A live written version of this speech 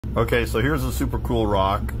Okay, so here's a super cool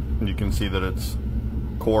rock. You can see that it's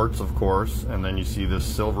quartz, of course, and then you see this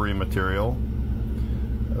silvery material.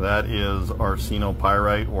 That is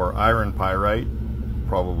arsenopyrite or iron pyrite,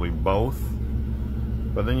 probably both.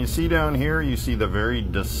 But then you see down here, you see the very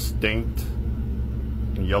distinct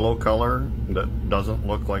yellow color that doesn't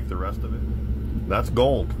look like the rest of it. That's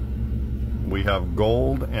gold. We have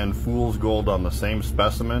gold and fool's gold on the same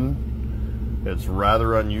specimen. It's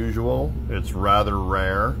rather unusual. It's rather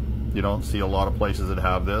rare. You don't see a lot of places that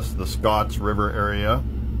have this. The Scotts River area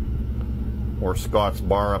or Scotts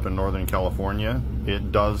Bar up in Northern California,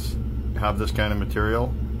 it does have this kind of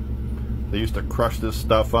material. They used to crush this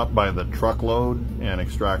stuff up by the truckload and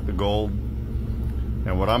extract the gold.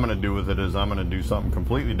 And what I'm going to do with it is I'm going to do something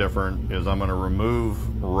completely different. I'm going to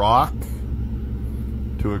remove rock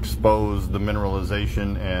to expose the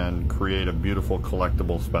mineralization and create a beautiful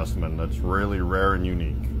collectible specimen that's really rare and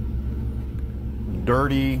unique.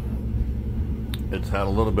 Dirty. It's had a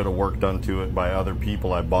little bit of work done to it by other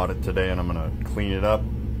people. I bought it today and I'm going to clean it up,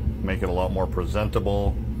 make it a lot more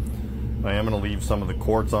presentable. I am going to leave some of the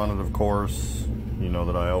quartz on it, of course. You know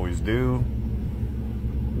that I always do.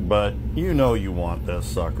 But you know you want this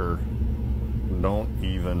sucker. Don't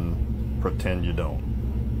even pretend you don't.